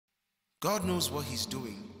God knows what he's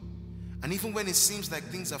doing. And even when it seems like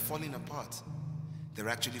things are falling apart, they're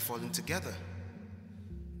actually falling together.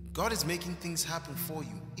 God is making things happen for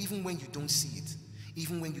you, even when you don't see it,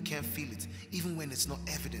 even when you can't feel it, even when it's not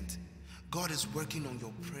evident. God is working on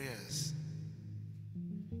your prayers.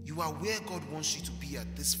 You are where God wants you to be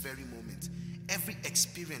at this very moment. Every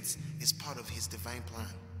experience is part of his divine plan.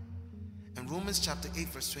 And Romans chapter 8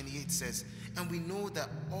 verse 28 says, and we know that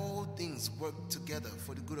all things work together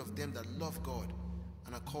for the good of them that love God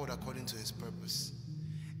and are called according to his purpose.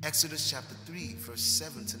 Exodus chapter 3 verse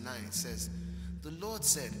 7 to 9 says, the Lord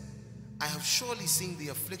said, I have surely seen the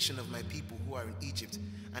affliction of my people who are in Egypt,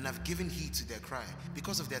 and have given heed to their cry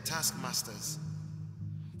because of their taskmasters.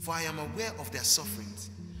 For I am aware of their sufferings.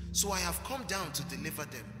 So I have come down to deliver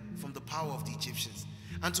them from the power of the Egyptians,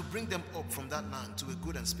 and to bring them up from that land to a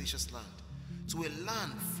good and spacious land, to a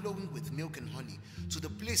land flowing with milk and honey, to the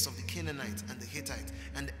place of the Canaanite and the Hittite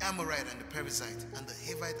and the Amorite and the Perizzite and the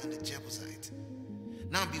Hivite and the Jebusite.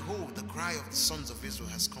 Now behold, the cry of the sons of Israel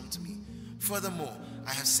has come to me. Furthermore,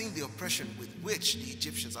 I have seen the oppression with which the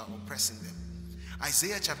Egyptians are oppressing them.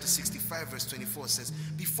 Isaiah chapter 65 verse 24 says,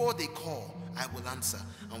 before they call, I will answer,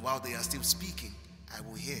 and while they are still speaking, I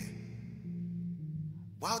will hear.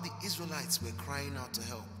 While the Israelites were crying out to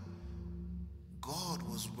help, God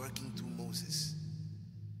was working through Moses.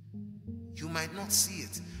 You might not see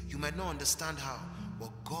it, you might not understand how, but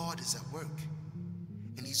God is at work,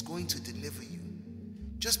 and he's going to deliver you.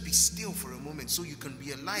 Just be still for a moment so you can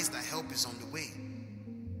realize that help is on the way.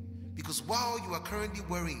 Because while you are currently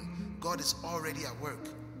worrying, God is already at work.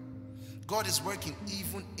 God is working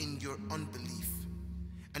even in your unbelief.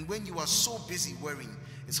 And when you are so busy worrying,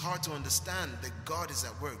 it's hard to understand that God is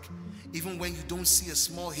at work. Even when you don't see a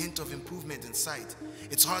small hint of improvement in sight,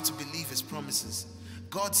 it's hard to believe his promises.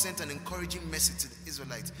 God sent an encouraging message to the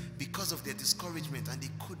Israelites because of their discouragement, and they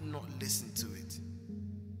could not listen to it.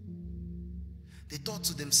 They thought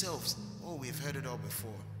to themselves, oh, we've heard it all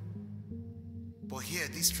before. But here,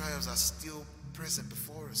 these trials are still present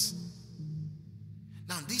before us.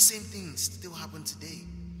 Now, these same things still happen today.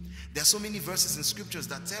 There are so many verses in scriptures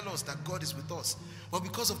that tell us that God is with us, but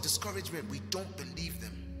because of discouragement, we don't believe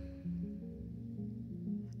them.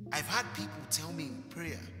 I've had people tell me in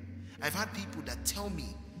prayer, I've had people that tell me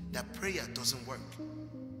that prayer doesn't work,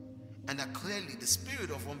 and that clearly the spirit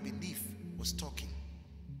of unbelief was talking.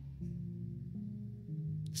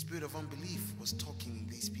 The spirit of unbelief was talking in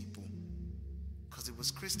these people, because it was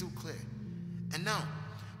crystal clear. And now,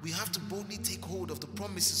 we have to boldly take hold of the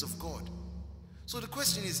promises of God. So the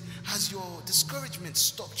question is, has your discouragement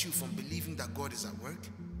stopped you from believing that God is at work?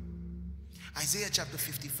 Isaiah chapter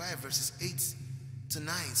 55 verses 8 to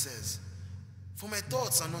 9 says, for my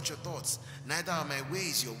thoughts are not your thoughts, neither are my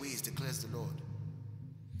ways your ways, declares the Lord.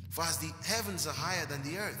 For as the heavens are higher than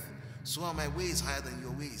the earth, so are my ways higher than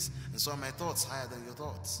your ways, and so are my thoughts higher than your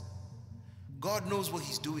thoughts. God knows what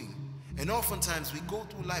he's doing, and oftentimes we go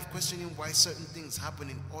through life questioning why certain things happen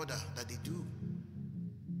in order that they do.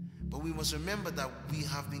 But we must remember that we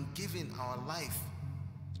have been given our life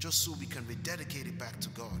just so we can rededicate it back to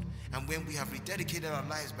God. And when we have rededicated our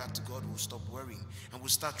lives back to God, we'll stop worrying and we'll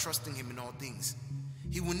start trusting him in all things.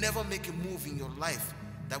 He will never make a move in your life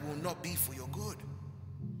that will not be for your good.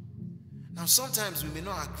 Now, sometimes we may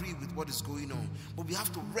not agree with what is going on, but we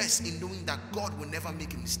have to rest in knowing that God will never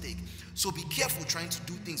make a mistake. So be careful trying to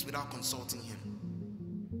do things without consulting him.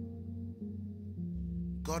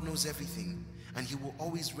 God knows everything, and he will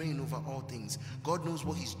always reign over all things. God knows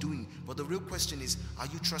what he's doing, but the real question is, are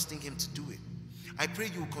you trusting him to do it? I pray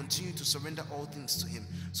you will continue to surrender all things to him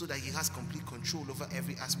so that he has complete control over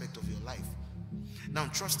every aspect of your life. Now,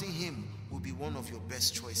 trusting him will be one of your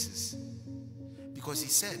best choices, because he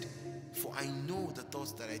said, for I know the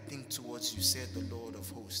thoughts that I think towards you, said the Lord of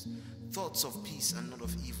hosts, thoughts of peace and not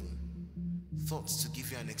of evil, thoughts to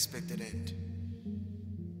give you an expected end.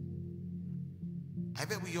 I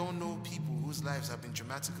bet we all know people whose lives have been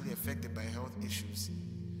dramatically affected by health issues,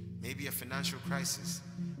 maybe a financial crisis,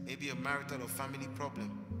 maybe a marital or family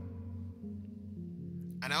problem.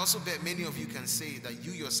 And I also bet many of you can say that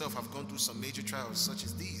you yourself have gone through some major trials such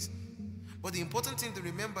as these. But the important thing to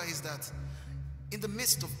remember is that in the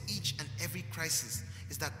midst of each and every crisis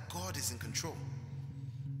is that God is in control.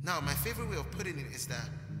 Now, my favorite way of putting it is that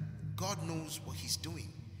God knows what he's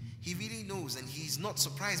doing. He really knows, and he's not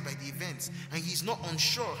surprised by the events, and he's not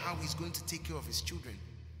unsure how he's going to take care of his children.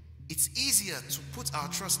 It's easier to put our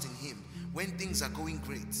trust in him when things are going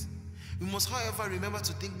great. We must, however, remember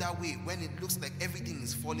to think that way when it looks like everything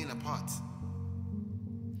is falling apart.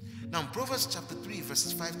 Now, Proverbs chapter 3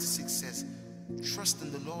 verses 5 to 6 says, trust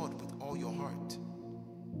in the Lord with all your heart,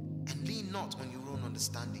 and lean not on your own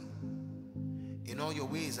understanding. In all your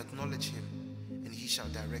ways acknowledge him, and he shall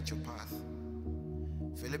direct your path.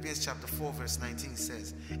 Philippians chapter 4 verse 19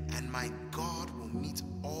 says, and my God will meet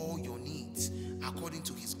all your needs according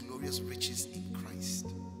to his glorious riches in Christ.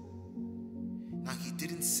 Now he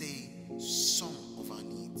didn't say some of our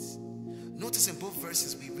needs. Notice in both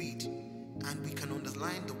verses we read, and we can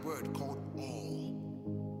underline the word called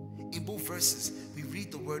all. In both verses we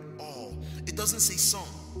read the word all. It doesn't say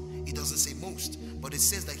some, it doesn't say most, but it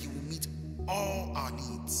says that he will meet all our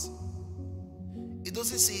needs. It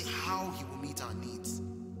doesn't say how he will meet our needs.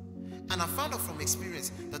 And I found out from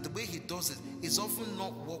experience that the way he does it is often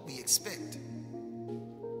not what we expect.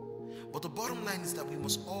 But the bottom line is that we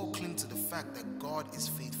must all cling to the fact that God is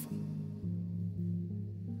faithful.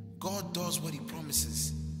 God does what he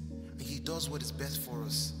promises, and he does what is best for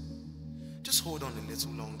us. Just hold on a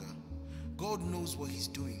little longer. God knows what he's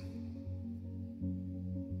doing.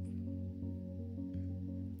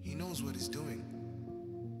 He knows what he's doing.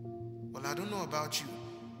 Well, I don't know about you,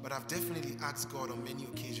 but I've definitely asked God on many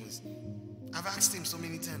occasions. I've asked him so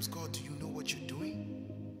many times, God, do you know what you're doing?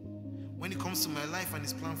 When it comes to my life and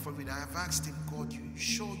his plan for it, I have asked him, God, you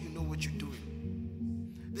sure you know what you're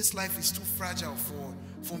doing? This life is too fragile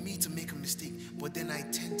for me to make a mistake. But then I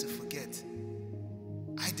tend to forget.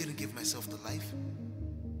 I didn't give myself the life.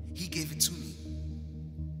 He gave it to me.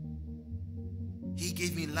 He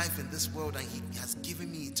gave me life in this world, and he has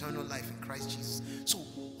given me eternal life in Christ Jesus. So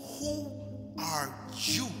who are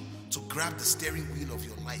you to grab the steering wheel of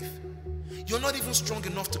your life? You're not even strong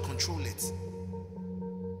enough to control it.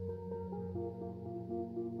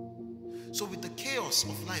 So with the chaos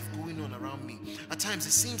of life going on around me, at times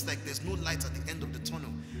it seems like there's no light at the end of the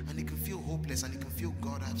tunnel, and it can feel hopeless, and it can feel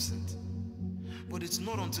God absent. But it's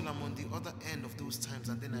not until I'm on the other end of those times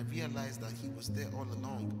and then I realize that he was there all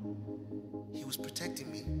along. He was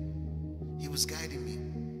protecting me. He was guiding me.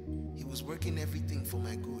 He was working everything for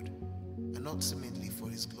my good and ultimately for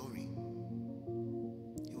his glory.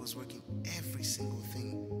 He was working every single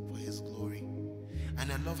thing for his glory.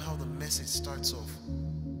 And I love how the message starts off.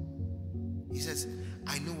 He says,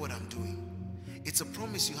 I know what I'm doing. It's a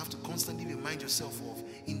promise you have to constantly remind yourself of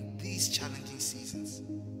in these challenging seasons.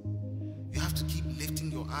 You have to keep lifting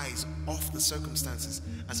your eyes off the circumstances,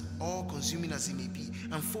 as all-consuming as it may be,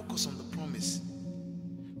 and focus on the promise,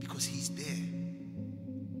 because he's there.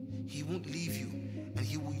 He won't leave you, and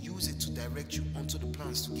he will use it to direct you onto the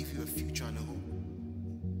plans to give you a future and a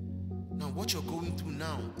hope. Now, what you're going through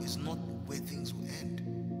now is not where things will end.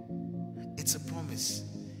 It's a promise.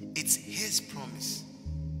 It's his promise.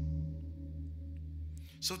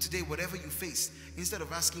 So today, whatever you face, instead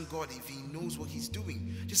of asking God if he knows what he's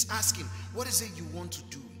doing, just ask him, what is it you want to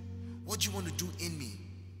do? What do you want to do in me?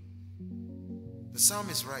 The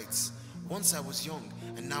psalmist writes, once I was young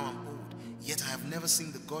and now I'm old, yet I have never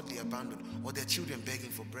seen the godly abandoned or their children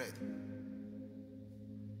begging for bread.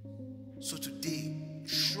 So today,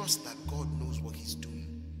 trust that God knows what he's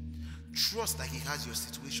doing. Trust that he has your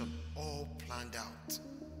situation all planned out.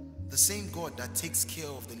 The same God that takes care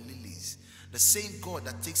of the lilies, the same God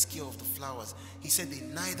that takes care of the flowers, he said they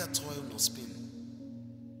neither toil nor spin.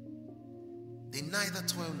 They neither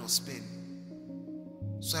toil nor spin.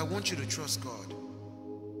 So I want you to trust God.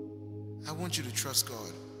 I want you to trust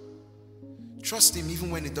God. Trust him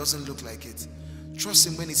even when it doesn't look like it. Trust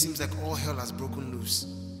him when it seems like all hell has broken loose.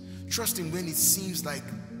 Trust him when it seems like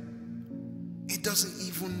it doesn't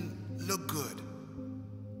even look good.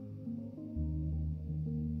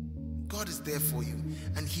 God is there for you,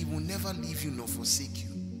 and he will never leave you nor forsake you.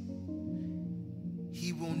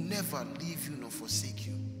 He will never leave you nor forsake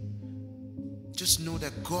you. Just know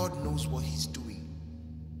that God knows what he's doing.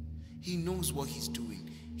 He knows what he's doing.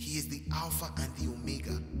 He is the Alpha and the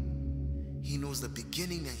Omega. He knows the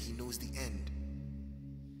beginning and he knows the end.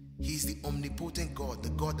 He is the omnipotent God, the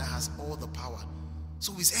God that has all the power.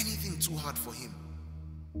 So is anything too hard for him?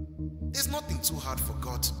 There's nothing too hard for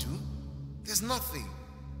God to do. There's nothing.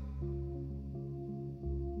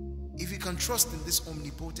 If you can trust in this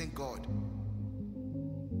omnipotent God,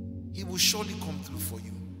 he will surely come through for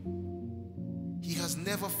you. He has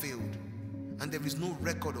never failed, and there is no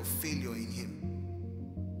record of failure in him.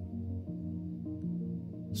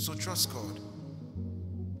 So trust God.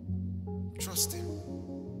 Trust him,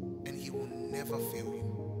 and he will never fail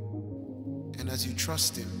you. And as you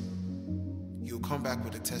trust him, you'll come back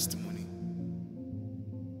with a testimony.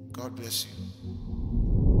 God bless you.